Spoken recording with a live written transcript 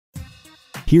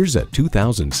Here's a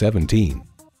 2017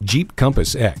 Jeep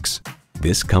Compass X.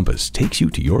 This Compass takes you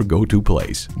to your go-to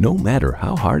place, no matter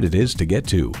how hard it is to get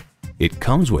to. It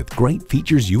comes with great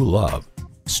features you love: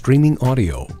 streaming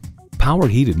audio, power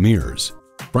heated mirrors,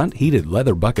 front heated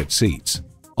leather bucket seats,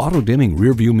 auto-dimming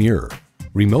rearview mirror,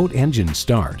 remote engine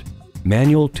start,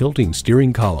 manual tilting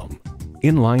steering column,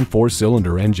 inline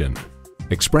 4-cylinder engine,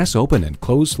 express open and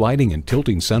close sliding and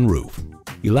tilting sunroof,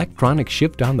 electronic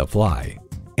shift on the fly,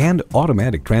 and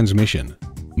automatic transmission.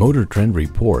 Motor Trend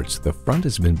reports the front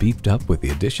has been beefed up with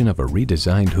the addition of a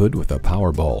redesigned hood with a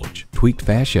power bulge, tweaked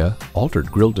fascia,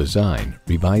 altered grille design,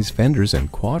 revised fenders,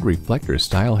 and quad reflector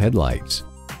style headlights.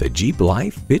 The Jeep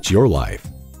life fits your life.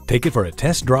 Take it for a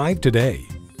test drive today.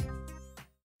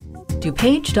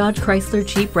 DuPage Dodge Chrysler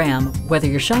Jeep Ram. Whether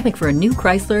you're shopping for a new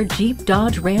Chrysler, Jeep,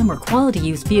 Dodge, Ram, or quality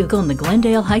used vehicle in the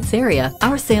Glendale Heights area,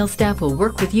 our sales staff will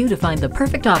work with you to find the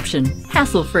perfect option,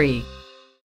 hassle-free.